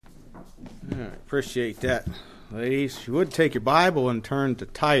I appreciate that, ladies. You would take your Bible and turn to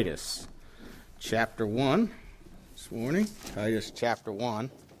Titus chapter 1 this morning. Titus chapter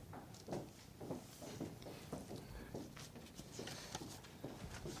 1.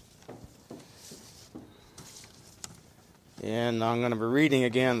 And I'm going to be reading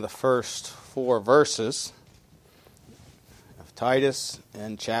again the first 4 verses of Titus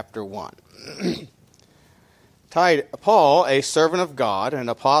in chapter 1. Paul, a servant of God and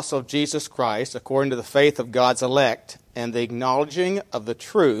apostle of Jesus Christ, according to the faith of God's elect, and the acknowledging of the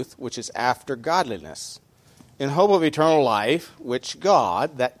truth which is after godliness, in hope of eternal life, which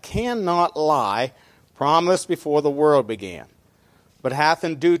God, that cannot lie, promised before the world began, but hath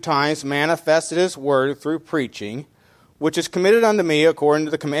in due times manifested his word through preaching, which is committed unto me according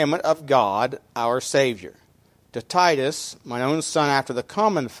to the commandment of God our Savior. To Titus, mine own son after the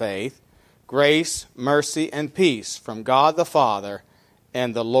common faith, grace, mercy, and peace from God the Father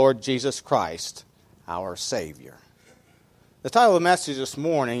and the Lord Jesus Christ, our Savior. The title of the message this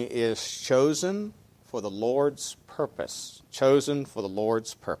morning is Chosen for the Lord's Purpose. Chosen for the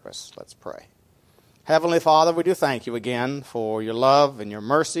Lord's Purpose. Let's pray. Heavenly Father, we do thank you again for your love and your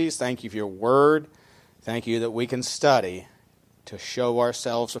mercies. Thank you for your word. Thank you that we can study to show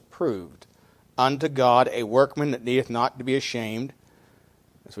ourselves approved unto God, a workman that needeth not to be ashamed,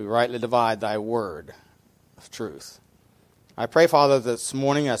 as we rightly divide thy word of truth. I pray, Father, this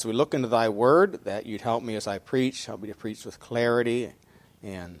morning as we look into thy word, that you'd help me as I preach. Help me to preach with clarity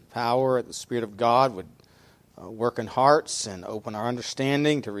and power. The Spirit of God would work in hearts and open our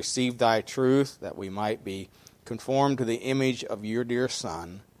understanding to receive thy truth, that we might be conformed to the image of your dear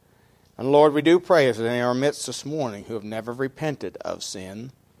Son. And Lord, we do pray as in our midst this morning who have never repented of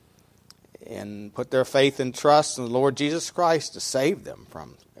sin and put their faith and trust in the Lord Jesus Christ to save them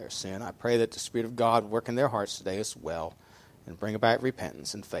from their sin. I pray that the Spirit of God work in their hearts today as well and bring about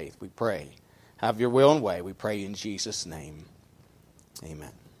repentance and faith. We pray. Have your will and way. We pray in Jesus' name.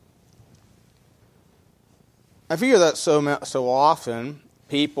 Amen. I feel that so often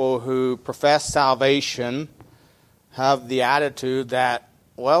people who profess salvation have the attitude that,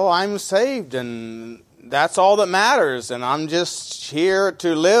 well, I'm saved and that's all that matters, and I'm just here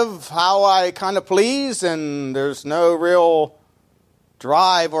to live how I kind of please, and there's no real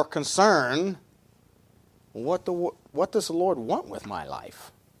drive or concern. What does the Lord want with my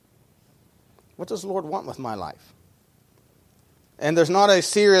life? What does the Lord want with my life? And there's not a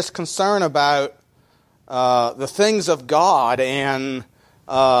serious concern about the things of God and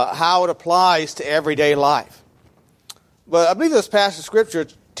how it applies to everyday life. But I believe this passage of Scripture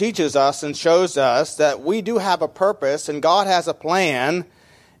teaches us and shows us that we do have a purpose and God has a plan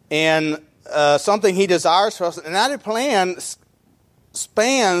and something He desires for us. And that plan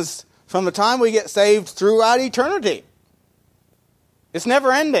spans from the time we get saved throughout eternity. It's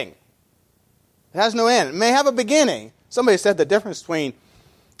never ending. It has no end. It may have a beginning. Somebody said the difference between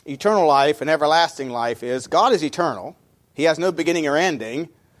eternal life and everlasting life is God is eternal. He has no beginning or ending.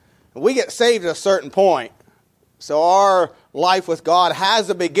 We get saved at a certain point. So our life with God has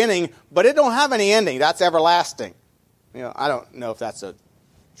a beginning, but it don't have any ending. That's everlasting. I don't know if that's a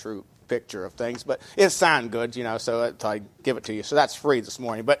true picture of things, but it sounds good, so I give it to you. So that's free this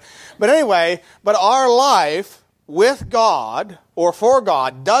morning. But anyway, our life with God or for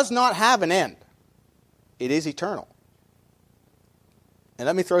God does not have an end. It is eternal. And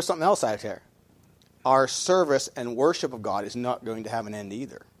let me throw something else out there. Our service and worship of God is not going to have an end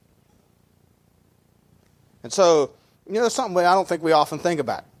either. And so, it's something I don't think we often think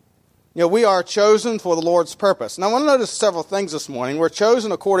about. We are chosen for the Lord's purpose. And I want to notice several things this morning. We're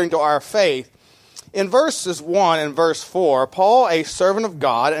chosen according to our faith. In verses 1 and verse 4, Paul, a servant of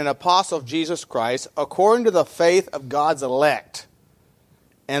God and apostle of Jesus Christ, according to the faith of God's elect,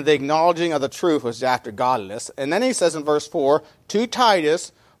 and the acknowledging of the truth was after godliness. And then he says in verse 4, to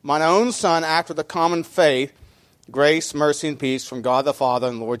Titus, mine own son after the common faith, grace, mercy, and peace from God the Father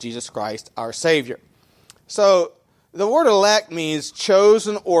and the Lord Jesus Christ, our Savior. So, the word elect means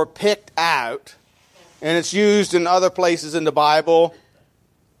chosen or picked out, and it's used in other places in the Bible.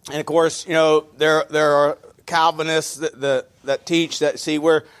 And of course, there are Calvinists that teach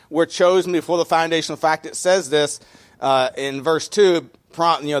that, we're chosen before the foundation. In fact, it says this in verse 2,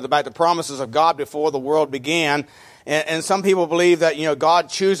 about the promises of God before the world began. And some people believe that, God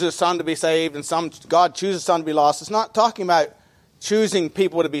chooses some to be saved and God chooses some to be lost. It's not talking about choosing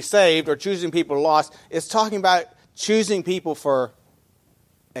people to be saved or choosing people lost. It's talking about choosing people for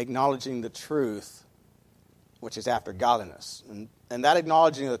acknowledging the truth, which is after godliness. And that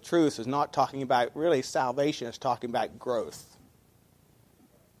acknowledging of the truth is not talking about really salvation. It's talking about growth.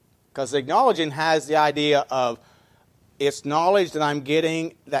 Because acknowledging has the idea of it's knowledge that I'm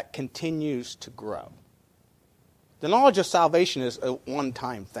getting that continues to grow. The knowledge of salvation is a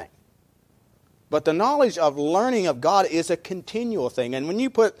one-time thing. But the knowledge of learning of God is a continual thing. And when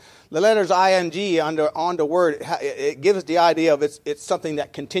you put the letters ing onto word, it gives the idea of it's something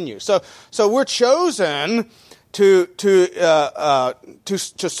that continues. So we're chosen to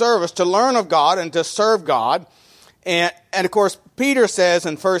service, to learn of God and to serve God. And of course, Peter says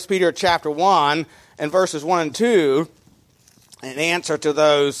in 1 Peter chapter 1 and verses 1 and 2, in answer to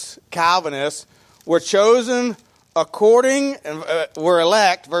those Calvinists, we're chosen according, we're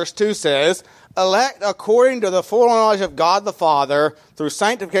elect, verse 2 says, elect according to the full knowledge of God the Father through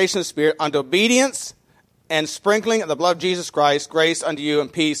sanctification of the Spirit unto obedience and sprinkling of the blood of Jesus Christ, grace unto you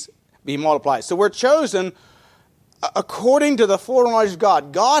and peace be multiplied. So we're chosen according to the foreknowledge of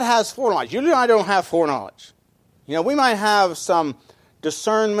God. God has foreknowledge. You and I don't have foreknowledge. You know, we might have some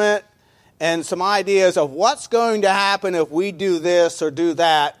discernment and some ideas of what's going to happen if we do this or do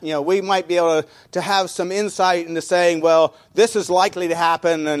that. You know, we might be able to have some insight into saying, well, this is likely to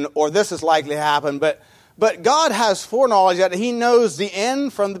happen or this is likely to happen. But God has foreknowledge that He knows the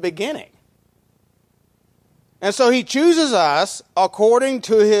end from the beginning. And so He chooses us according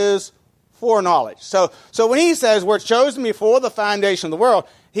to His foreknowledge. So when He says we're chosen before the foundation of the world,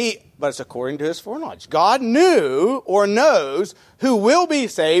 but it's according to His foreknowledge. God knew or knows who will be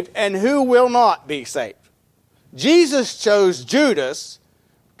saved and who will not be saved. Jesus chose Judas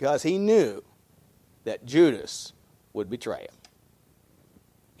because He knew that Judas would betray Him.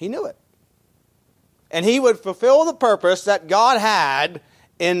 He knew it. And He would fulfill the purpose that God had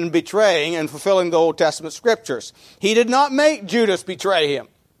in betraying and fulfilling the Old Testament Scriptures. He did not make Judas betray Him.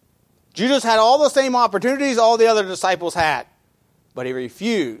 Judas had all the same opportunities all the other disciples had, but he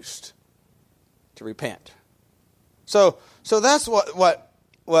refused to repent. So that's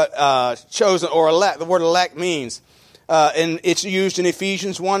what chosen or elect, the word elect means. And it's used in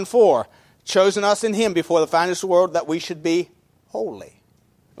Ephesians 1:4. Chosen us in Him before the foundation of the world that we should be holy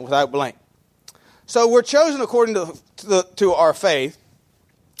and without blame. So we're chosen according to our faith.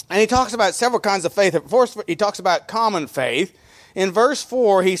 And he talks about several kinds of faith. First, he talks about common faith. In verse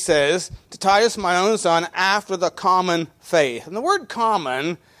 4, he says, to Titus, my own son, after the common faith. And the word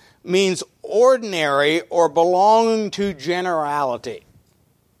common means ordinary or belonging to generality.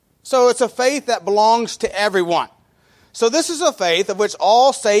 So it's a faith that belongs to everyone. So this is a faith of which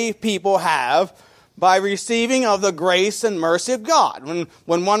all saved people have by receiving of the grace and mercy of God.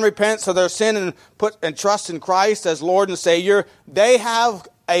 When one repents of their sin and trusts in Christ as Lord and Savior, they have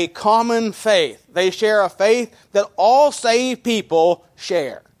a common faith. They share a faith that all saved people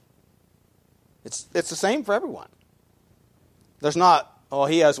share. It's the same for everyone. There's not,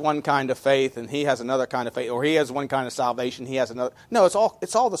 he has one kind of faith and he has another kind of faith, or he has one kind of salvation, he has another. No, it's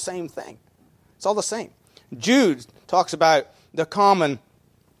all the same thing. It's all the same. Jude talks about the common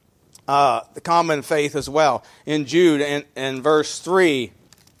faith as well. In Jude, in verse 3,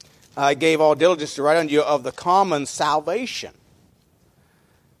 I gave all diligence to write unto you of the common salvation.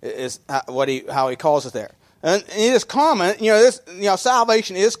 Is how he calls it there. And it is common,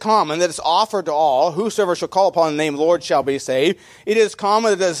 salvation is common, that it's offered to all. Whosoever shall call upon the name of the Lord shall be saved. It is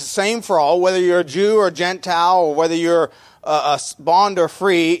common that it's the same for all, whether you're a Jew or a Gentile, or whether you're a bond or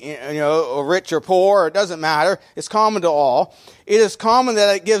free, or rich or poor, it doesn't matter. It's common to all. It is common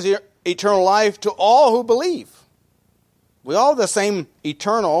that it gives eternal life to all who believe. We all have the same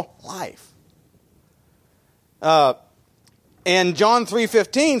eternal life. And John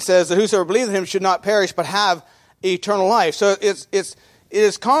 3:15 says that whosoever believes in Him should not perish but have eternal life. So it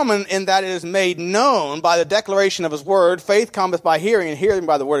is common in that it is made known by the declaration of His word. Faith cometh by hearing, and hearing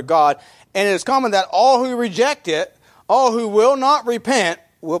by the word of God. And it is common that all who reject it, all who will not repent,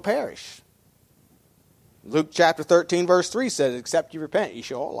 will perish. Luke chapter 13 verse 3 says, except you repent, ye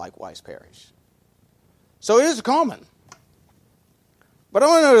shall all likewise perish. So it is common. But I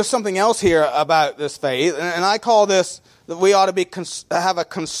want to notice something else here about this faith, and I call this that we ought to have a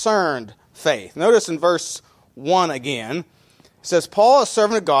concerned faith. Notice in verse 1 again, it says, Paul, a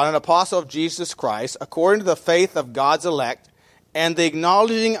servant of God, an apostle of Jesus Christ, according to the faith of God's elect, and the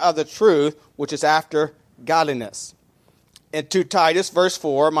acknowledging of the truth, which is after godliness. And to Titus, verse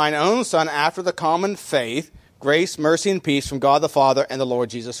 4, mine own son, after the common faith, grace, mercy, and peace from God the Father and the Lord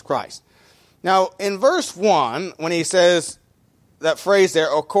Jesus Christ. Now, in verse 1, when he says that phrase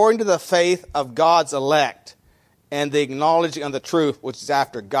there, according to the faith of God's elect, and the acknowledging of the truth, which is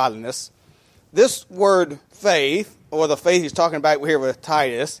after godliness. This word faith, or the faith he's talking about here with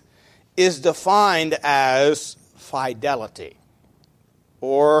Titus, is defined as fidelity,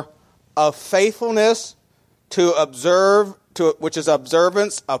 or of faithfulness to observe, which is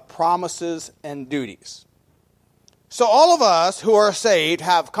observance of promises and duties. So all of us who are saved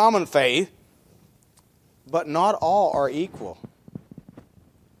have common faith, but not all are equal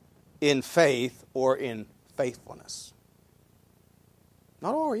in faith or in faithfulness.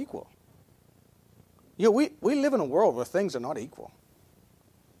 Not all are equal. You know, we live in a world where things are not equal.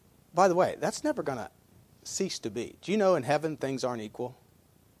 By the way, that's never going to cease to be. Do you know in heaven things aren't equal?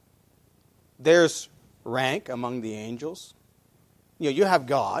 There's rank among the angels. You know, you have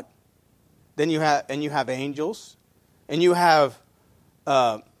God, then you have angels, and you have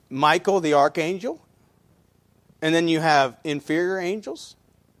Michael the archangel, and then you have inferior angels.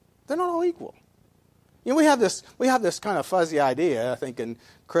 They're not all equal. You know, we have this kind of fuzzy idea, I think, in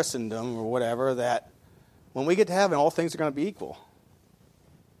Christendom or whatever, that when we get to heaven, all things are going to be equal.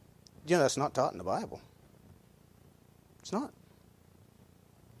 You know, that's not taught in the Bible. It's not.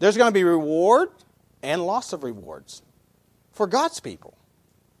 There's going to be reward and loss of rewards for God's people.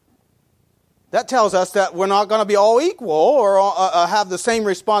 That tells us that we're not going to be all equal or have the same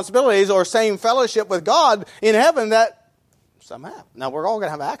responsibilities or same fellowship with God in heaven that some have. Now, we're all going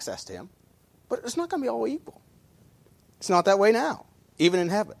to have access to Him, but it's not going to be all equal. It's not that way now, even in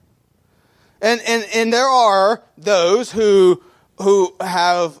heaven. And there are those who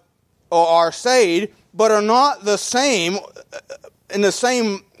have or are saved, but are not the same in the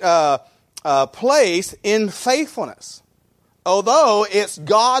same place in faithfulness. Although it's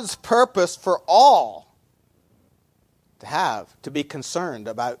God's purpose for all to be concerned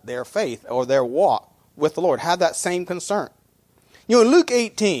about their faith or their walk with the Lord. Have that same concern. You know, in Luke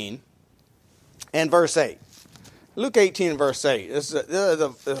 18 and verse 8. Luke 18 and verse 8. There's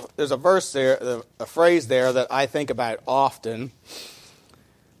a verse there, a phrase there that I think about often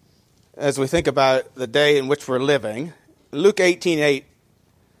as we think about the day in which we're living. Luke 18:8,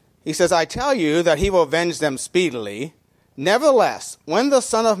 he says, I tell you that he will avenge them speedily. Nevertheless, when the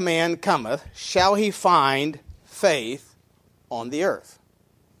Son of Man cometh, shall he find faith on the earth?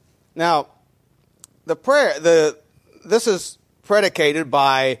 Now, this is predicated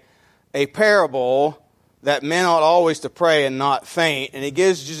by a parable that men ought always to pray and not faint. And he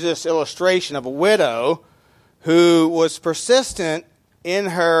gives you this illustration of a widow who was persistent in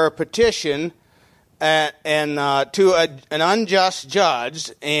her petition to an unjust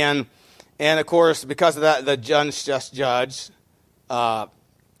judge, and of course, because of that, the unjust judge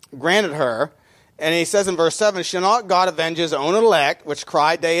granted her. And he says in verse 7, shall not God avenge his own elect, which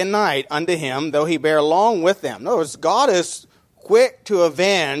cry day and night unto him, though he bear long with them? In other words, God is quick to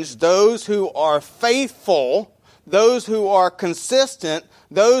avenge those who are faithful, those who are consistent,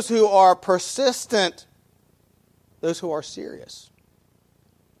 those who are persistent, those who are serious,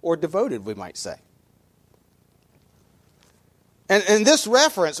 or devoted, we might say. And in this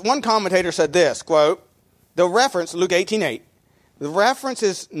reference, one commentator said this, quote, the reference, Luke 18:8, the reference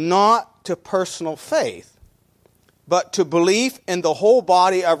is not to personal faith, but to belief in the whole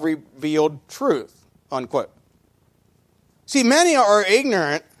body of revealed truth, unquote. See, many are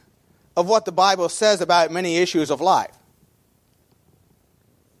ignorant of what the Bible says about many issues of life.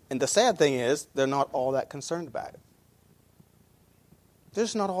 And the sad thing is, they're not all that concerned about it. They're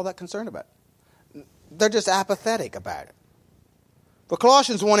just not all that concerned about it. They're just apathetic about it. But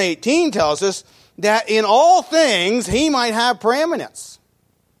Colossians 1:18 tells us that in all things he might have preeminence.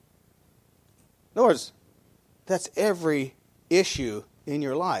 In other words, that's every issue in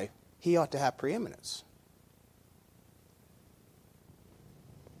your life. He ought to have preeminence.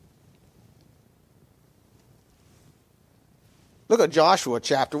 Look at Joshua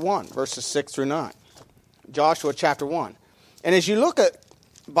chapter 1, verses 6 through 9. Joshua chapter 1. And as you look at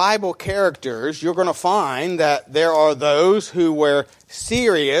Bible characters, you're going to find that there are those who were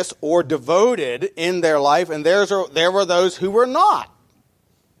serious or devoted in their life, and there were those who were not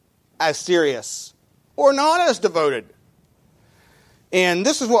as serious or not as devoted. And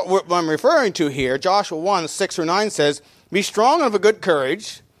this is what I'm referring to here. Joshua 1, 6 through 9 says, be strong and of a good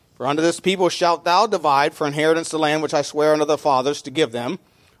courage, for unto this people shalt thou divide for inheritance the land which I swear unto their fathers to give them.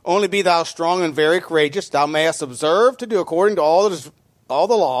 Only be thou strong and very courageous, thou mayest observe to do according to all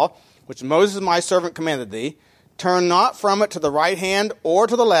the law, which Moses my servant commanded thee. Turn not from it to the right hand or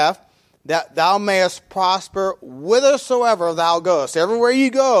to the left, that thou mayest prosper whithersoever thou goest. Everywhere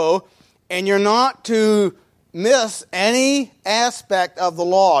you go, and you're not to miss any aspect of the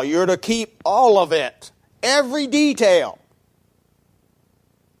law. You're to keep all of it, every detail.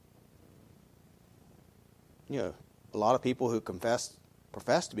 You know, a lot of people who profess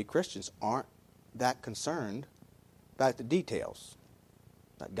to be Christians aren't that concerned about the details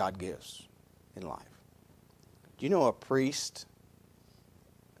that God gives in life. Do you know a priest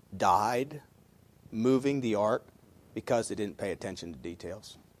died moving the ark because they didn't pay attention to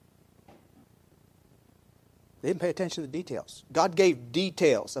details? They didn't pay attention to the details. God gave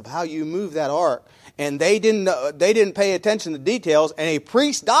details of how you move that ark, and they didn't pay attention to the details, and a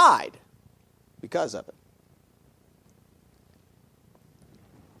priest died because of it.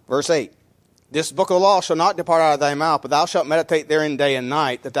 Verse 8. This book of the law shall not depart out of thy mouth, but thou shalt meditate therein day and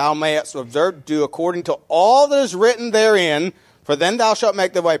night, that thou mayest observe to do according to all that is written therein, for then thou shalt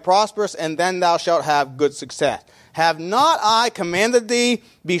make thy way prosperous, and then thou shalt have good success. Have not I commanded thee?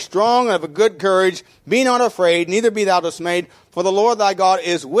 Be strong and of a good courage. Be not afraid, neither be thou dismayed. For the Lord thy God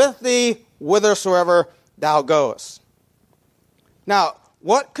is with thee whithersoever thou goest. Now,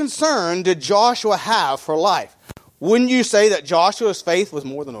 what concern did Joshua have for life? Wouldn't you say that Joshua's faith was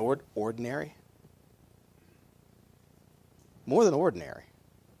more than ordinary? More than ordinary.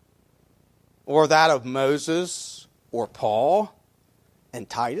 Or that of Moses or Paul and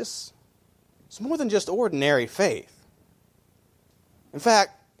Titus? It's more than just ordinary faith. In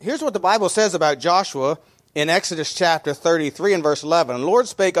fact, here's what the Bible says about Joshua in Exodus chapter 33 and verse 11. And the Lord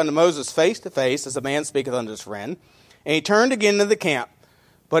spake unto Moses face to face, as a man speaketh unto his friend. And he turned again into the camp.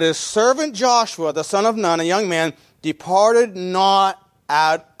 But his servant Joshua, the son of Nun, a young man, departed not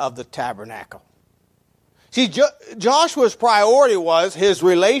out of the tabernacle. See, Joshua's priority was his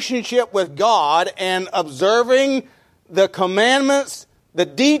relationship with God and observing the commandments, the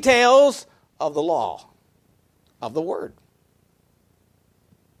details of the law, of the word.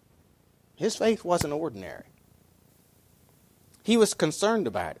 His faith wasn't ordinary. He was concerned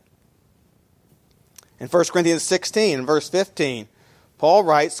about it. In 1 Corinthians 16, verse 15, Paul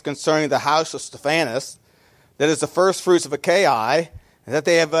writes concerning the house of Stephanus, that is the first fruits of Achaia, and that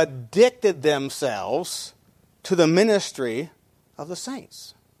they have addicted themselves to the ministry of the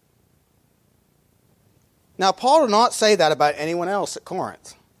saints. Now, Paul did not say that about anyone else at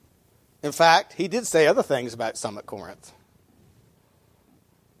Corinth. In fact, he did say other things about some at Corinth.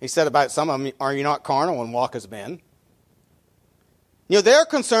 He said about some of them, are you not carnal and walk as men? You know, their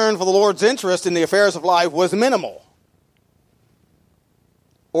concern for the Lord's interest in the affairs of life was minimal,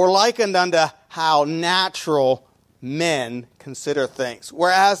 or likened unto how natural men consider things.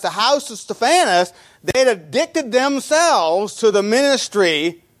 Whereas the house of Stephanus, they had addicted themselves to the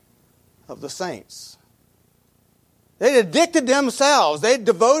ministry of the saints. They had addicted themselves. They had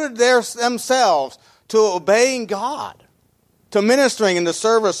devoted themselves to obeying God, to ministering in the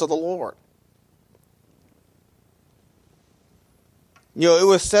service of the Lord. You know, it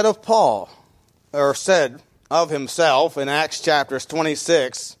was said of Paul, or said of himself in Acts chapters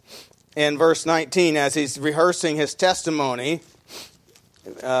 26 and verse 19, as he's rehearsing his testimony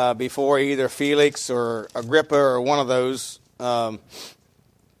before either Felix or Agrippa or one of those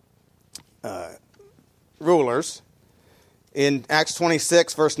rulers. In Acts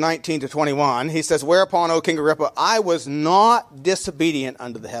 26, verse 19 to 21, he says, Whereupon, O King Agrippa, I was not disobedient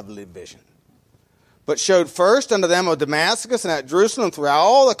unto the heavenly vision, but showed first unto them of Damascus and at Jerusalem throughout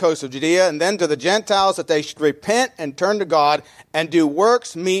all the coast of Judea, and then to the Gentiles, that they should repent and turn to God and do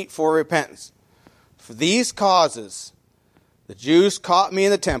works meet for repentance. For these causes the Jews caught me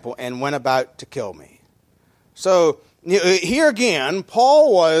in the temple and went about to kill me. So here again,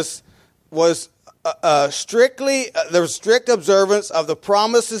 Paul was there was strict observance of the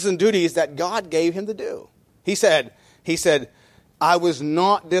promises and duties that God gave him to do. He said, I was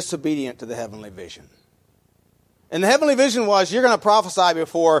not disobedient to the heavenly vision. And the heavenly vision was, you're going to prophesy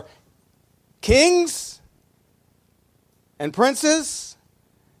before kings and princes,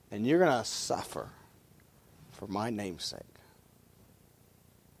 and you're going to suffer for my name's sake.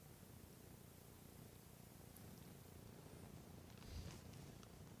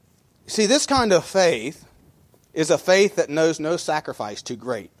 See, this kind of faith is a faith that knows no sacrifice too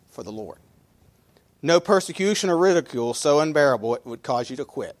great for the Lord. No persecution or ridicule so unbearable it would cause you to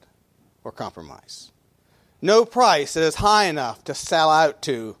quit or compromise. No price that is high enough to sell out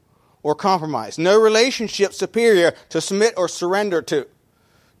to or compromise. No relationship superior to submit or surrender to.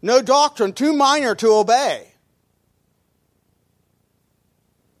 No doctrine too minor to obey.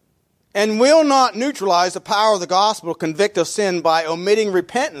 And will not neutralize the power of the gospel to convict of sin by omitting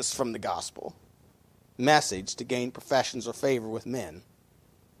repentance from the gospel message to gain professions or favor with men,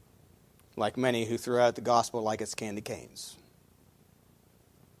 like many who throw out the gospel like it's candy canes.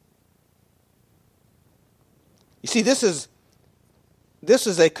 You see, this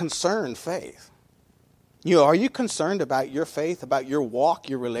is a concerned faith. You know, are you concerned about your faith, about your walk,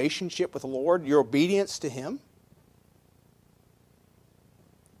 your relationship with the Lord, your obedience to Him?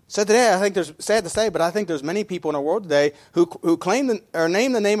 So today, I think there's, sad to say, but I think there's many people in our world today who claim or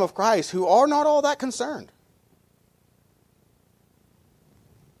name the name of Christ who are not all that concerned.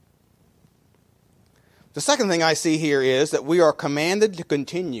 The second thing I see here is that we are commanded to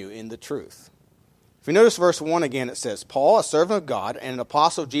continue in the truth. If you notice verse 1 again, it says, Paul, a servant of God and an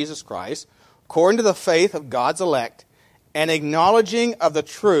apostle of Jesus Christ, according to the faith of God's elect, and acknowledging of the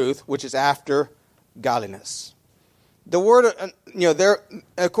truth which is after godliness. The word, there,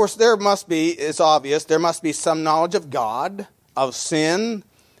 of course, there must be, it's obvious, there must be some knowledge of God, of sin,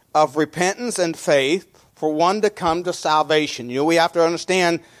 of repentance and faith for one to come to salvation. We have to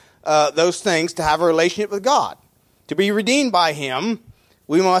understand those things to have a relationship with God. To be redeemed by Him,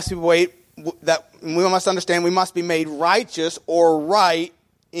 we must understand we must be made righteous or right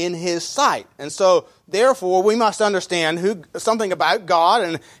in His sight. And so, therefore, we must understand something about God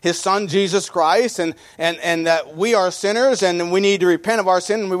and His Son, Jesus Christ, and that we are sinners and we need to repent of our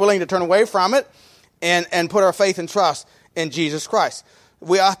sin and we're willing to turn away from it and put our faith and trust in Jesus Christ.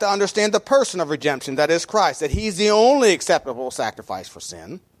 We have to understand the person of redemption, that is Christ, that He's the only acceptable sacrifice for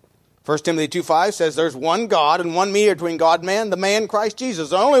sin. 1 Timothy 2:5 says there's one God and one mediator between God and man, the man Christ Jesus.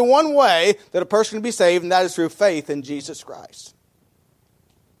 There's only one way that a person can be saved, and that is through faith in Jesus Christ.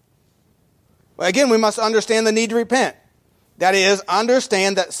 Again, we must understand the need to repent. That is,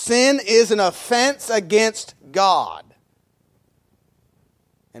 understand that sin is an offense against God.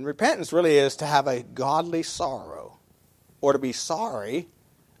 And repentance really is to have a godly sorrow, or to be sorry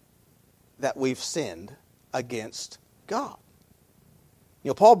that we've sinned against God.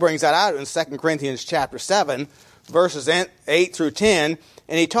 Paul brings that out in 2 Corinthians chapter 7, verses 8 through 10,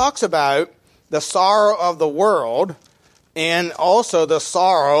 and he talks about the sorrow of the world and also the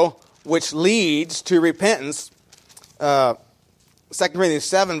sorrow which leads to repentance. 2 Corinthians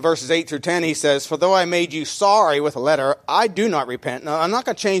 7, verses 8 through 10, he says, For though I made you sorry with a letter, I do not repent. Now, I'm not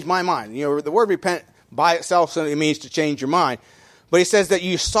going to change my mind. The word repent by itself simply means to change your mind. But he says that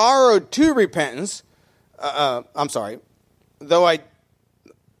you sorrowed to repentance. Though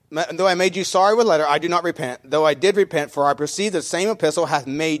I made you sorry with a letter, I do not repent. Though I did repent, for I perceive the same epistle hath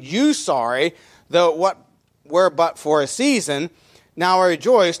made you sorry, though what were but for a season. Now I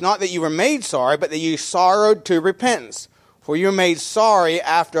rejoice, not that you were made sorry, but that you sorrowed to repentance. For you were made sorry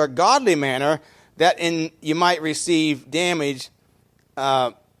after a godly manner, that you might receive damage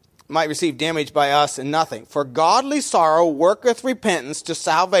by us in nothing. For godly sorrow worketh repentance to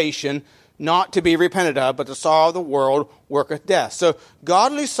salvation, not to be repented of, but the sorrow of the world worketh death. So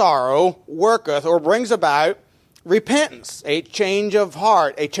godly sorrow worketh or brings about repentance, a change of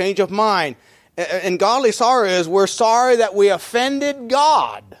heart, a change of mind. And godly sorrow is we're sorry that we offended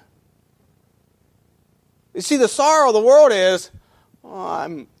God. You see, the sorrow of the world is,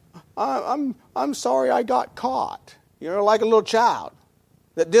 I'm sorry I got caught. Like a little child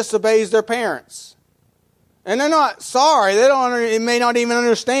that disobeys their parents. And they're not sorry. They may not even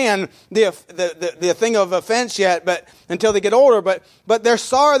understand the thing of offense yet, but until they get older. But they're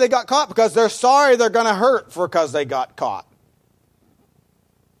sorry they got caught because they're sorry they're going to hurt because they got caught.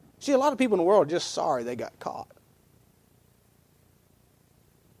 See, a lot of people in the world are just sorry they got caught.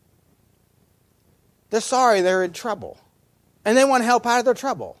 They're sorry they're in trouble, and they want to help out of their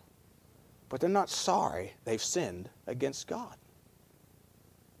trouble, but they're not sorry they've sinned against God.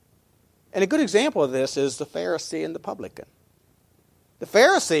 And a good example of this is the Pharisee and the publican. The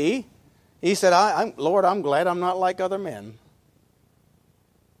Pharisee, he said, Lord, I'm glad I'm not like other men.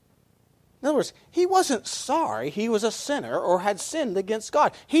 In other words, he wasn't sorry he was a sinner or had sinned against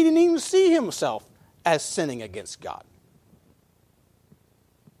God. He didn't even see himself as sinning against God.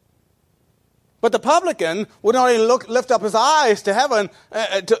 But the publican would not even lift up his eyes to heaven,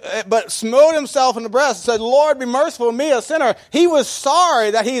 but smote himself in the breast and said, Lord, be merciful to me, a sinner. He was sorry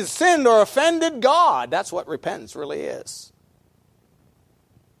that he had sinned or offended God. That's what repentance really is.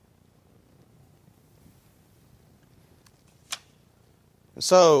 And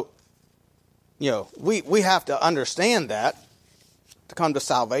so, we have to understand that to come to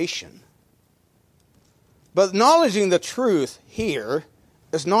salvation. But acknowledging the truth here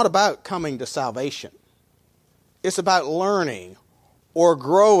is not about coming to salvation. It's about learning or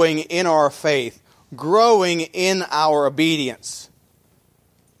growing in our faith, growing in our obedience.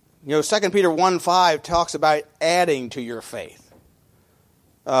 2 Peter 1:5 talks about adding to your faith.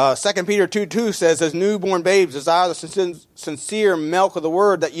 2 Peter 2:2 says, as newborn babes desire the sincere milk of the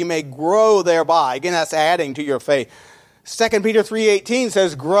word that you may grow thereby. Again, that's adding to your faith. 2 Peter 3:18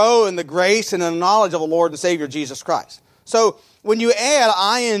 says, grow in the grace and in the knowledge of the Lord and Savior Jesus Christ. So, when you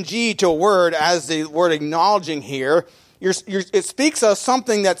add ing to a word, as the word acknowledging here, it speaks of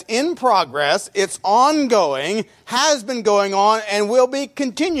something that's in progress, it's ongoing, has been going on, and will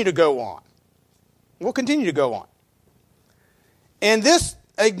continue to go on. Will continue to go on. And this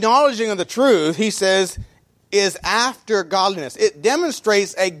acknowledging of the truth, he says, is after godliness. It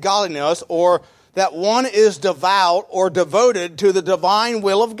demonstrates a godliness, or that one is devout or devoted to the divine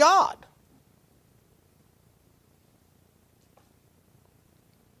will of God.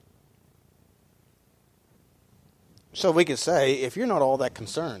 So we could say, if you're not all that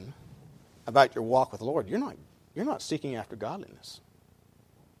concerned about your walk with the Lord, you're not seeking after godliness.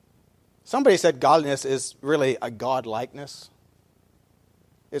 Somebody said godliness is really a God-likeness.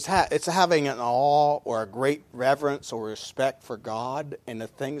 It's having an awe or a great reverence or respect for God and the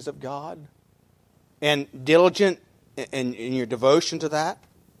things of God, and diligent in your devotion to that.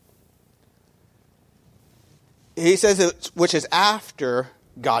 He says, which is after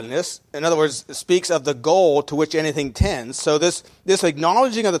godliness. In other words, it speaks of the goal to which anything tends. So this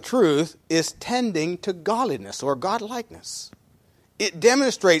acknowledging of the truth is tending to godliness or godlikeness. It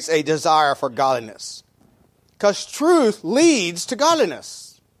demonstrates a desire for godliness, because truth leads to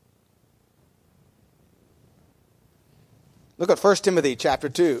godliness. Look at 1 Timothy chapter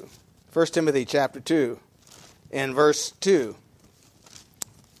 2. 1 Timothy chapter 2 and verse 2.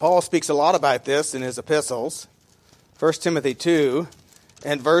 Paul speaks a lot about this in his epistles. 1 Timothy 2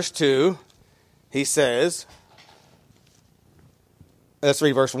 and verse 2, he says, let's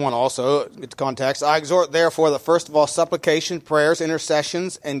read verse 1 also, get the context. I exhort therefore that first of all supplication, prayers,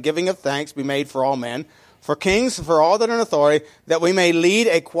 intercessions, and giving of thanks be made for all men, for kings, and for all that are in authority, that we may lead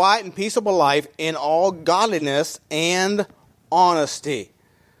a quiet and peaceable life in all godliness and honesty.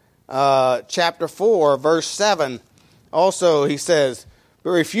 Chapter 4, verse 7, also he says, but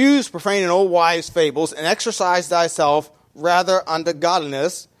refuse profane and old wives' fables, and exercise thyself rather unto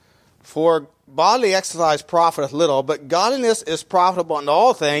godliness. For bodily exercise profiteth little, but godliness is profitable unto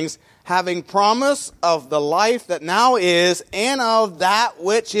all things, having promise of the life that now is, and of that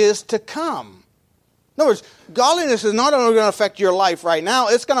which is to come. In other words, godliness is not only going to affect your life right now,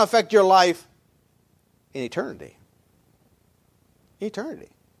 it's going to affect your life in eternity. Eternity.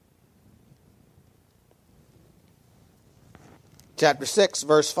 Chapter 6,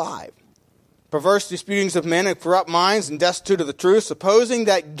 verse 5. Perverse disputings of men and corrupt minds and destitute of the truth, supposing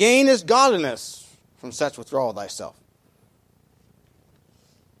that gain is godliness. From such withdraw thyself.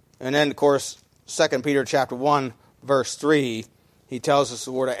 And then, of course, 2 Peter chapter 1, verse 3, he tells us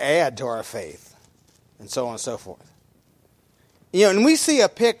we're to add to our faith, and so on and so forth. You know, and we see a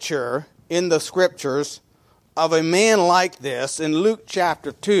picture in the Scriptures of a man like this in Luke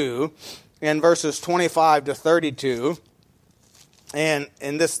chapter 2, and verses 25 to 32. And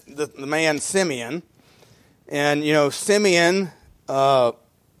this the man Simeon, and you know Simeon,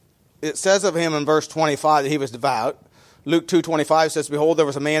 it says of him in verse 25 that he was devout. Luke 2:25 says, "Behold, there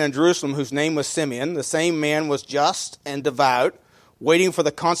was a man in Jerusalem whose name was Simeon. The same man was just and devout, waiting for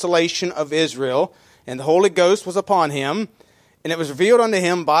the consolation of Israel, and the Holy Ghost was upon him. And it was revealed unto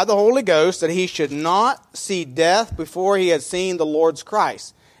him by the Holy Ghost that he should not see death before he had seen the Lord's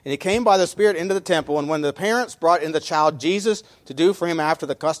Christ. And he came by the Spirit into the temple, and when the parents brought in the child Jesus to do for him after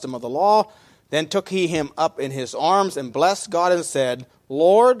the custom of the law, then took he him up in his arms, and blessed God, and said,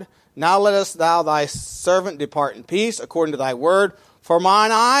 Lord, now lettest thou thy servant depart in peace, according to thy word. For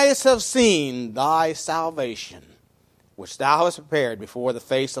mine eyes have seen thy salvation, which thou hast prepared before the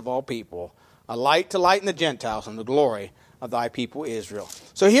face of all people, a light to lighten the Gentiles, and the glory of thy people Israel."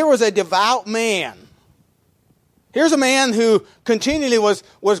 So here was a devout man. Here's a man who continually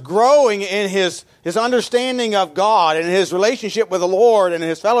was growing in his understanding of God and his relationship with the Lord and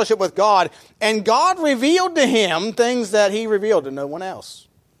his fellowship with God. And God revealed to him things that he revealed to no one else.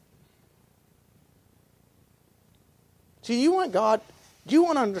 See, you want God? Do you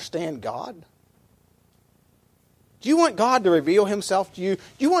want to understand God? Do you want God to reveal himself to you? Do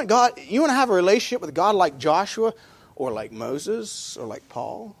you want God? You want to have a relationship with God like Joshua or like Moses or like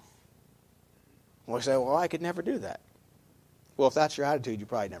Paul? We say, well, I could never do that. Well, if that's your attitude, you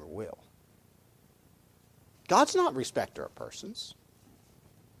probably never will. God's not a respecter of persons.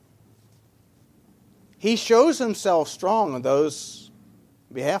 He shows himself strong on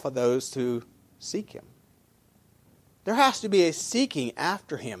behalf of those who seek him. There has to be a seeking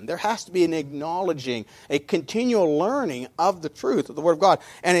after him. There has to be an acknowledging, a continual learning of the truth of the Word of God,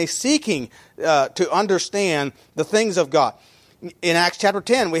 and a seeking to understand the things of God. In Acts chapter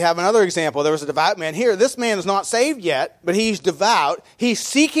 10, we have another example. There was a devout man here. This man is not saved yet, but he's devout. He's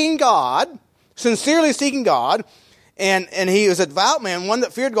seeking God, sincerely seeking God, and he was a devout man, one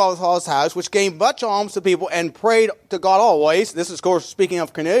that feared God with all his house, which gave much alms to people and prayed to God always. This is, of course, speaking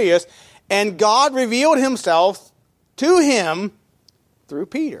of Cornelius. And God revealed himself to him through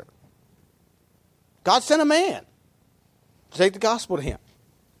Peter. God sent a man to take the gospel to him.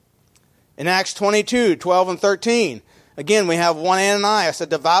 In Acts 22, 12 and 13, again, we have one Ananias, a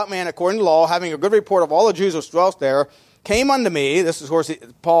devout man according to law, having a good report of all the Jews which dwelt there, came unto me. This is, of course,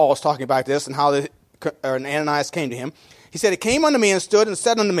 Paul is talking about this and how Ananias came to him. He said, "He came unto me and stood and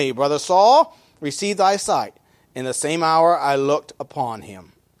said unto me, Brother Saul, receive thy sight. In the same hour I looked upon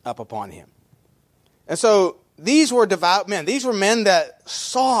him, up upon him." And so these were devout men. These were men that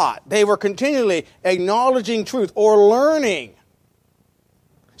sought. They were continually acknowledging truth or learning.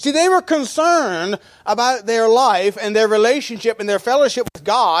 See, they were concerned about their life and their relationship and their fellowship with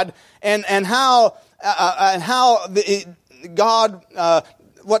God, and how God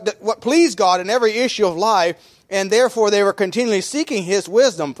what pleased God in every issue of life, and therefore they were continually seeking His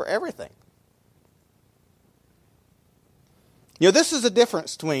wisdom for everything. You know, this is the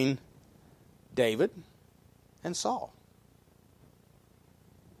difference between David and Saul.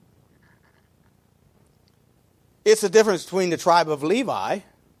 It's the difference between the tribe of Levi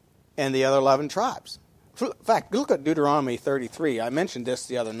and the other 11 tribes. In fact, look at Deuteronomy 33. I mentioned this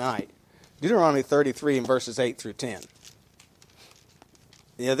the other night. Deuteronomy 33 in verses 8 through 10.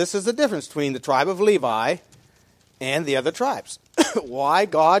 You know, this is the difference between the tribe of Levi and the other tribes. Why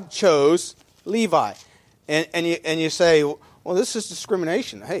God chose Levi. And you say, well, this is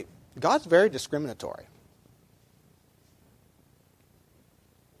discrimination. Hey, God's very discriminatory.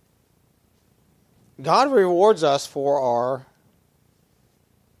 God rewards us for our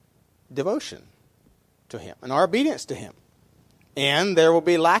devotion to Him and our obedience to Him. And there will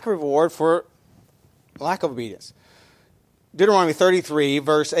be lack of reward for lack of obedience. Deuteronomy 33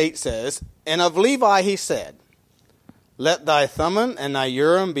 verse 8 says, "And of Levi he said, Let thy Thummim and thy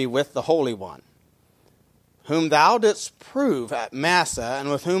Urim be with the Holy One, whom thou didst prove at Massah, and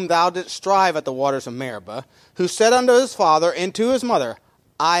with whom thou didst strive at the waters of Meribah, who said unto his father and to his mother,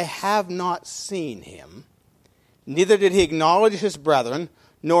 I have not seen him, neither did he acknowledge his brethren,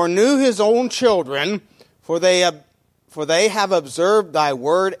 nor knew his own children, for they have observed thy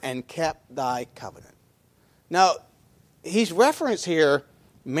word and kept thy covenant." Now, he's referenced here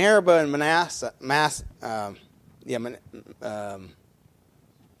Meribah and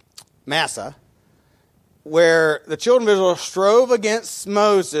Massah, where the children of Israel strove against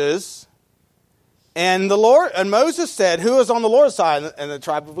Moses, and Moses said, "Who is on the Lord's side?" And the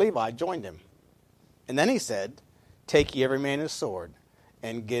tribe of Levi joined him. And then he said, "Take ye every man his sword,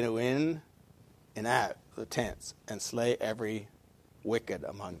 and go in and out the tents, and slay every wicked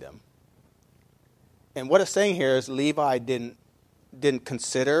among them." And what it's saying here is Levi didn't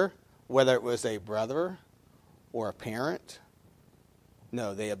consider whether it was a brother or a parent.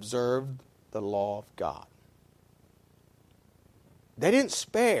 No, they observed the law of God. They didn't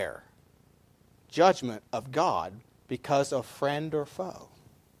spare judgment of God because of friend or foe.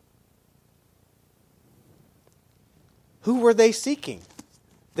 Who were they seeking?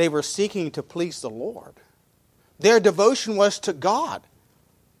 They were seeking to please the Lord. Their devotion was to God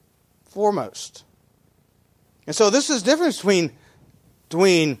foremost. And so this is the difference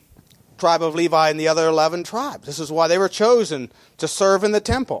between tribe of Levi and the other 11 tribes. This is why they were chosen to serve in the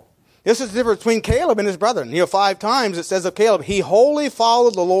temple. This is the difference between Caleb and his brethren. 5 times it says of Caleb, he wholly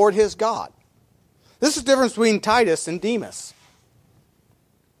followed the Lord his God. This is the difference between Titus and Demas.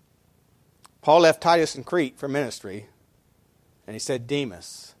 Paul left Titus in Crete for ministry, and he said,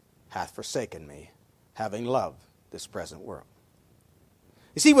 "Demas hath forsaken me, having loved this present world."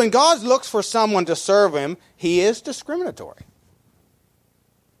 You see, when God looks for someone to serve Him, He is discriminatory.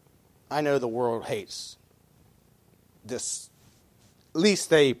 I know the world hates this. At least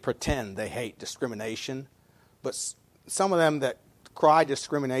they pretend they hate discrimination. But some of them that cry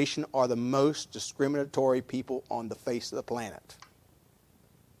discrimination are the most discriminatory people on the face of the planet.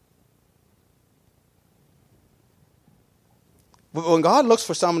 But when God looks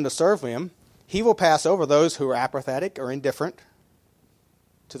for someone to serve Him, He will pass over those who are apathetic or indifferent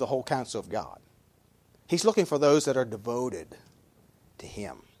to the whole counsel of God. He's looking for those that are devoted to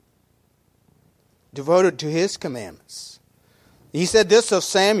Him, devoted to His commandments. He said this of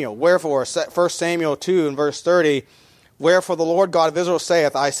Samuel, wherefore, 1 Samuel 2 and verse 30, "Wherefore the Lord God of Israel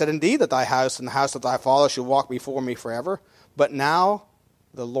saith, I said indeed that thy house and the house of thy father shall walk before me forever. But now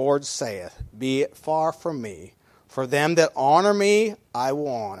the Lord saith, Be it far from me, for them that honor me I will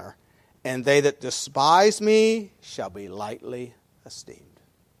honor, and they that despise me shall be lightly esteemed."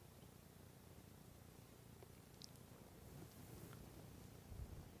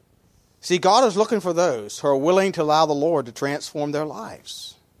 See, God is looking for those who are willing to allow the Lord to transform their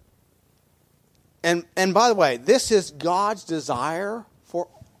lives. And by the way, this is God's desire for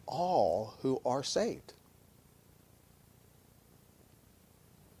all who are saved.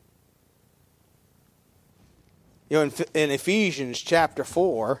 In Ephesians chapter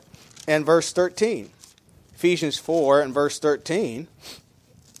 4 and verse 13. Ephesians 4 and verse 13,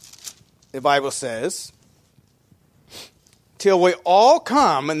 the Bible says, "Till we all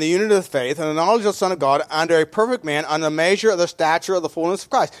come in the unity of the faith and the knowledge of the Son of God, under a perfect man, under the measure of the stature of the fullness of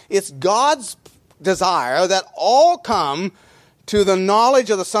Christ." It's God's desire that all come to the knowledge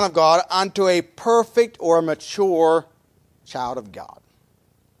of the Son of God, unto a perfect or mature child of God.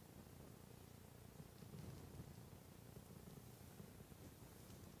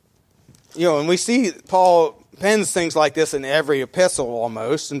 And we see Paul pens things like this in every epistle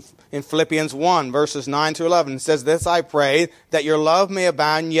almost. In Philippians 1, verses 9 to 11, it says, "This I pray, that your love may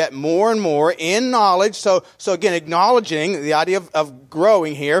abound yet more and more in knowledge." So again, acknowledging the idea of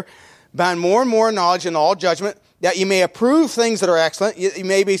growing here. "Abound more and more in knowledge and all judgment, that you may approve things that are excellent, you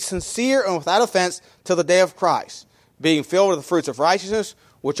may be sincere and without offense till the day of Christ, being filled with the fruits of righteousness,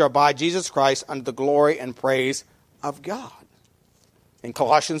 which are by Jesus Christ, unto the glory and praise of God." In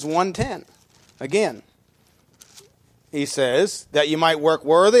Colossians 1:10, again, he says, "That you might work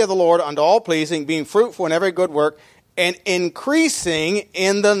worthy of the Lord unto all pleasing, being fruitful in every good work, and increasing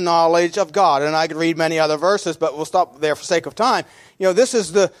in the knowledge of God." And I could read many other verses, but we'll stop there for sake of time. This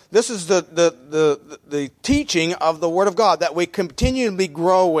is the teaching of the Word of God, that we continue to be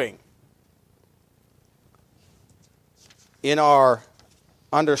growing in our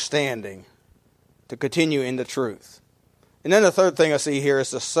understanding, to continue in the truth. And then the third thing I see here is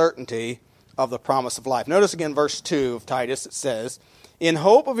the certainty of the promise of life. Notice again verse 2 of Titus. It says, "In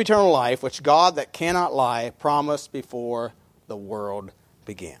hope of eternal life, which God that cannot lie promised before the world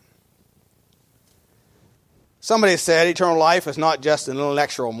began." Somebody said eternal life is not just an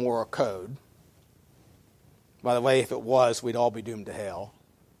intellectual moral code. By the way, if it was, we'd all be doomed to hell.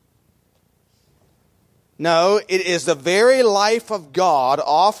 No, it is the very life of God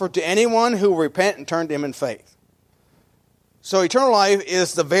offered to anyone who will repent and turn to Him in faith. So eternal life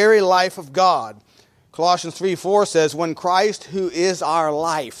is the very life of God. Colossians 3:4 says, "When Christ, who is our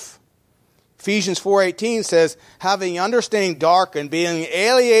life." Ephesians 4:18 says, "Having understanding darkened, being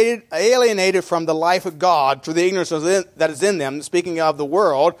alienated from the life of God through the ignorance that is in them," speaking of the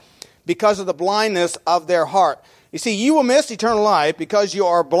world, "because of the blindness of their heart." You see, you will miss eternal life because you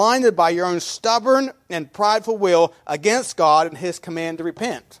are blinded by your own stubborn and prideful will against God and His command to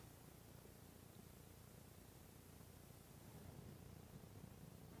repent.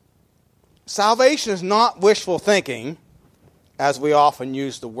 Salvation is not wishful thinking, as we often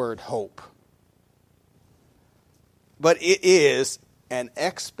use the word hope. But it is an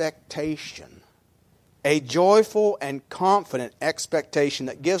expectation, a joyful and confident expectation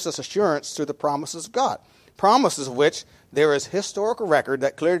that gives us assurance through the promises of God. Promises of which there is historical record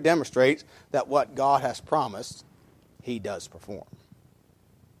that clearly demonstrates that what God has promised, He does perform.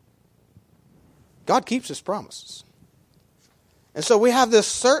 God keeps His promises. And so we have this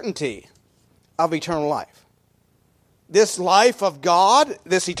certainty of eternal life. This life of God,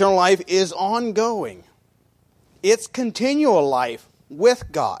 this eternal life, is ongoing. It's continual life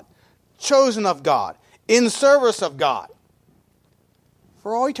with God, chosen of God, in service of God,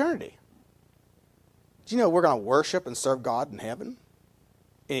 for all eternity. Do you know we're going to worship and serve God in heaven,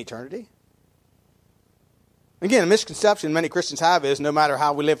 in eternity? Again, a misconception many Christians have is no matter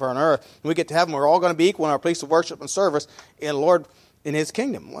how we live on earth, when we get to heaven, we're all going to be equal in our place of worship and service in the Lord in His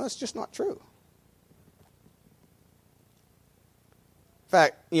kingdom. Well, that's just not true. In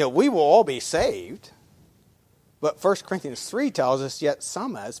fact, we will all be saved, but 1 Corinthians 3 tells us, "Yet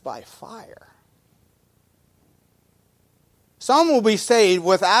some as by fire." Some will be saved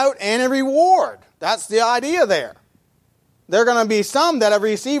without any reward. That's the idea there. There are going to be some that have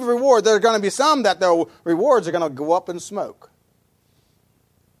received reward. There are going to be some that their rewards are going to go up in smoke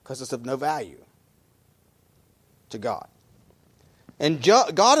because it's of no value to God. And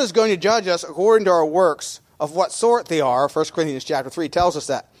God is going to judge us according to our works of what sort they are. 1 Corinthians chapter 3 tells us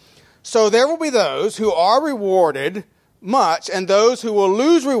that. So there will be those who are rewarded much and those who will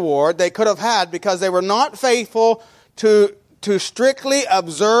lose reward they could have had because they were not faithful to strictly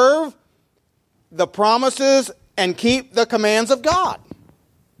observe the promises and keep the commands of God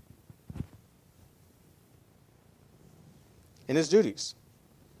in His duties.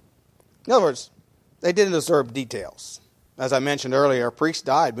 In other words, they didn't observe details. As I mentioned earlier, a priest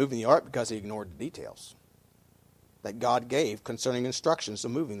died moving the ark because he ignored the details that God gave concerning instructions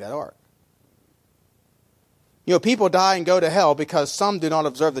of moving that ark. People die and go to hell because some do not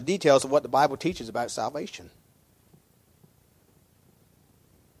observe the details of what the Bible teaches about salvation.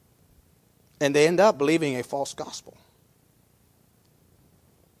 And they end up believing a false gospel.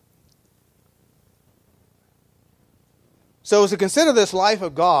 So as we consider this life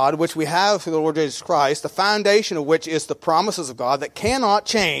of God, which we have through the Lord Jesus Christ, the foundation of which is the promises of God that cannot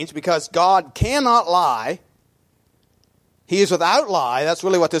change because God cannot lie. He is without lie. That's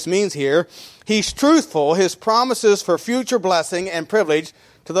really what this means here. He's truthful. His promises for future blessing and privilege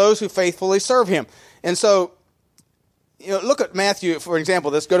to those who faithfully serve Him. And so, look at Matthew, for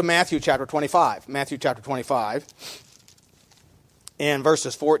example. Let's go to Matthew chapter 25. Matthew chapter 25. in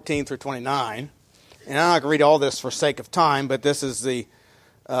verses 14 through 29. And I'm not going to read all this for sake of time, but this is the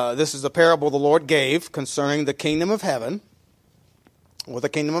parable the Lord gave concerning the kingdom of heaven, or the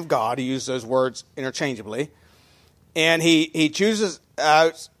kingdom of God. He used those words interchangeably. And he chooses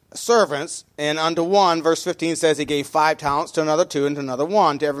out servants, and unto one, verse 15 says, he gave 5 talents, to another 2, and to another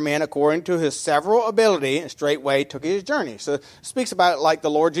 1, to every man according to his several ability, and straightway took his journey. So it speaks about it like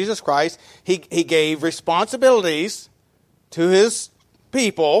the Lord Jesus Christ. He gave responsibilities to his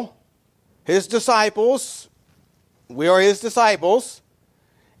people, his disciples. We are his disciples.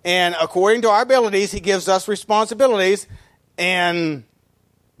 And according to our abilities, he gives us responsibilities.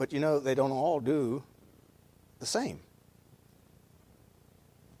 But they don't all do the same.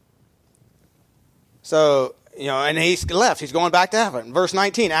 So, and he's left. He's going back to heaven. Verse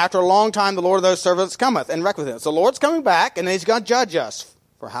 19, after a long time, the Lord of those servants cometh and reckoneth with him. So the Lord's coming back, and he's going to judge us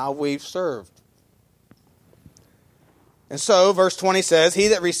for how we've served. And so, verse 20 says, he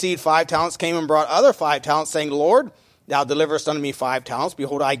that received 5 talents came and brought other 5 talents, saying, Lord, thou deliverest unto me 5 talents.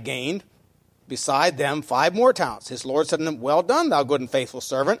 Behold, I gained beside them 5 more talents. His Lord said unto him, well done, thou good and faithful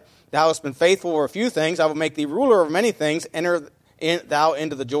servant. Thou hast been faithful over a few things. I will make thee ruler over many things. Enter thou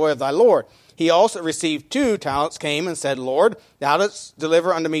into the joy of thy Lord. He also received 2 talents, came and said, Lord, thou didst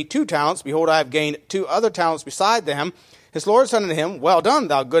deliver unto me 2 talents. Behold, I have gained 2 other talents beside them. His Lord said unto him, well done,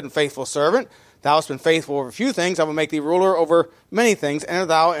 thou good and faithful servant. Thou hast been faithful over a few things. I will make thee ruler over many things. Enter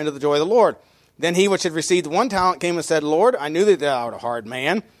thou into the joy of the Lord. Then he which had received 1 talent came and said, Lord, I knew that thou art a hard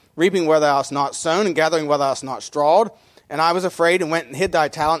man, reaping where thou hast not sown, and gathering where thou hast not strawed. And I was afraid, and went and hid thy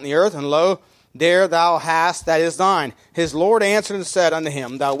talent in the earth, and lo, there thou hast that is thine. His Lord answered and said unto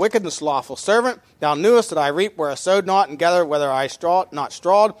him, thou wicked and slothful servant, thou knewest that I reap where I sowed not, and gather whether I not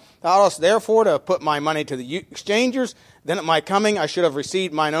strawed. Thou oughtest therefore to have put my money to the exchangers. Then at my coming I should have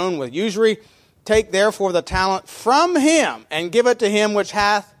received mine own with usury. Take therefore the talent from him, and give it to him which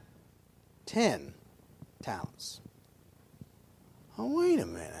hath 10 talents. Oh, wait a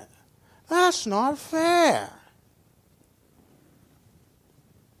minute. That's not fair.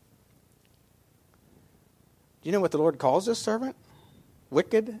 Do you know what the Lord calls this servant?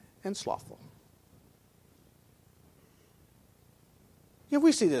 Wicked and slothful.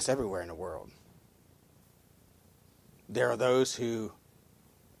 We see this everywhere in the world. There are those who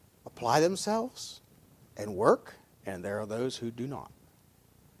apply themselves and work, and there are those who do not.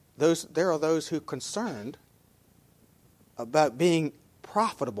 There are those who are concerned about being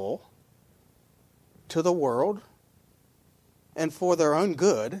profitable to the world and for their own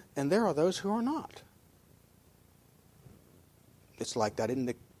good, and there are those who are not. It's like that in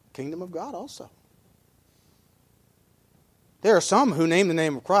the kingdom of God also. There are some who name the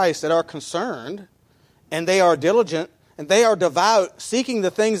name of Christ that are concerned, and they are diligent, and they are devout, seeking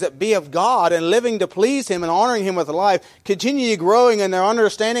the things that be of God and living to please him and honoring him with life, continually growing in their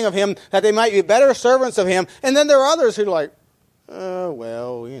understanding of him, that they might be better servants of him. And then there are others who are like,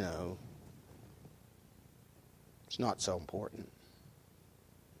 it's not so important.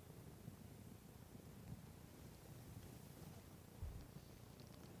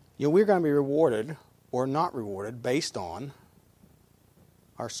 We're going to be rewarded or not rewarded based on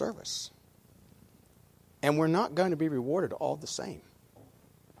our service. And we're not going to be rewarded all the same.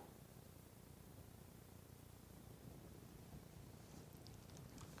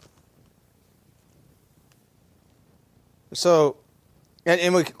 So,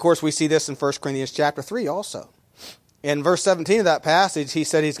 and of course we see this in 1 Corinthians chapter 3 also. In verse 17 of that passage, he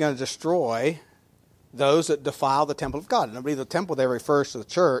said he's going to destroy those that defile the temple of God. And I believe the temple there refers to the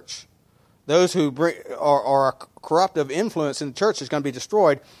church. Those who are a corruptive influence in the church is going to be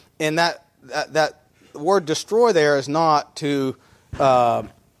destroyed. And that word destroy there is not to damn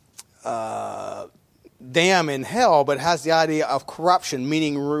in hell, but it has the idea of corruption,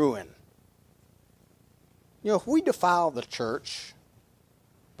 meaning ruin. If we defile the church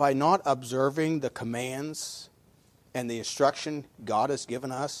by not observing the commands and the instruction God has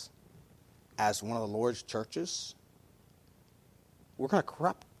given us as one of the Lord's churches, we're going to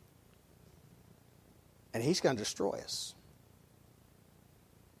corrupt. And he's going to destroy us.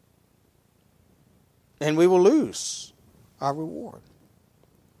 And we will lose our reward.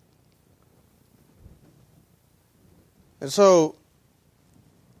 And so,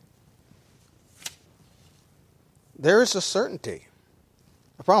 there is a certainty.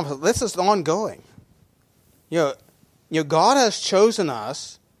 I promise, this is ongoing. God has chosen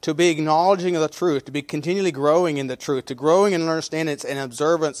us to be acknowledging of the truth, to be continually growing in the truth, to growing in understanding and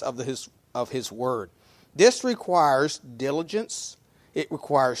observance of His Word. This requires diligence. It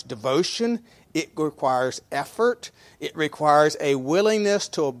requires devotion. It requires effort. It requires a willingness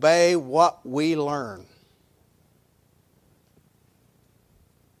to obey what we learn.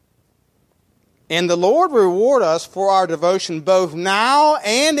 And the Lord will reward us for our devotion both now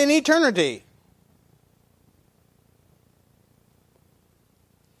and in eternity.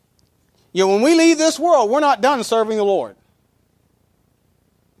 You know, when we leave this world, we're not done serving the Lord.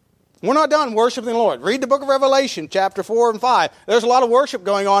 We're not done worshiping the Lord. Read the book of Revelation, chapter 4 and 5. There's a lot of worship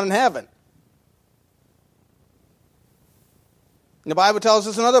going on in heaven. The Bible tells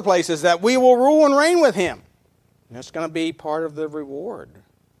us in other places that we will rule and reign with Him. And that's going to be part of the reward.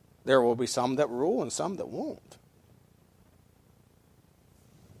 There will be some that rule and some that won't.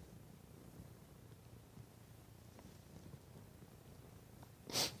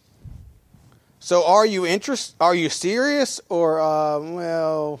 So are you serious or,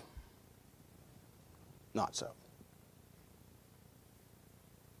 well, not so?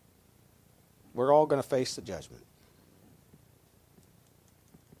 We're all going to face the judgment.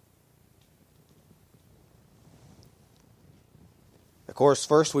 Of course,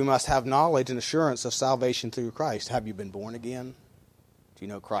 first we must have knowledge and assurance of salvation through Christ. Have you been born again? Do you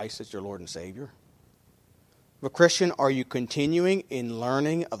know Christ as your Lord and Savior? A Christian, are you continuing in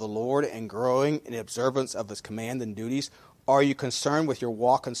learning of the Lord and growing in the observance of His command and duties? Are you concerned with your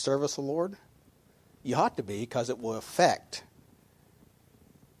walk and service of the Lord? You ought to be, because it will affect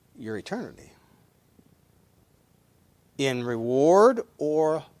your eternity in reward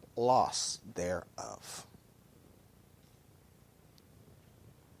or loss thereof.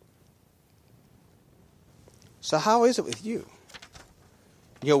 So how is it with you?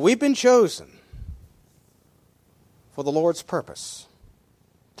 You know, we've been chosen for the Lord's purpose,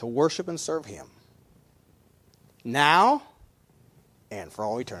 to worship and serve Him, now and for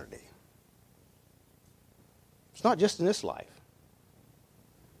all eternity. It's not just in this life.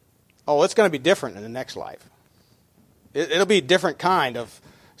 Oh, it's going to be different in the next life. It'll be a different kind of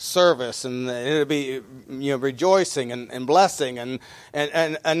service, and it'll be, you know, rejoicing and blessing and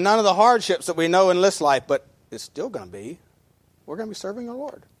none of the hardships that we know in this life, but it's still going to be, we're going to be serving the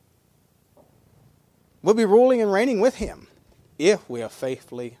Lord. We'll be ruling and reigning with Him if we have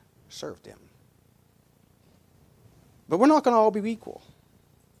faithfully served Him. But we're not going to all be equal.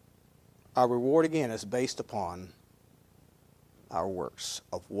 Our reward, again, is based upon our works,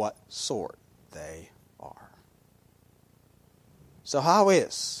 of what sort they are. So how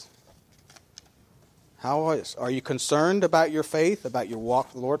is? Are you concerned about your faith, about your walk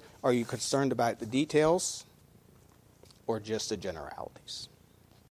with the Lord? Are you concerned about the details or just the generalities?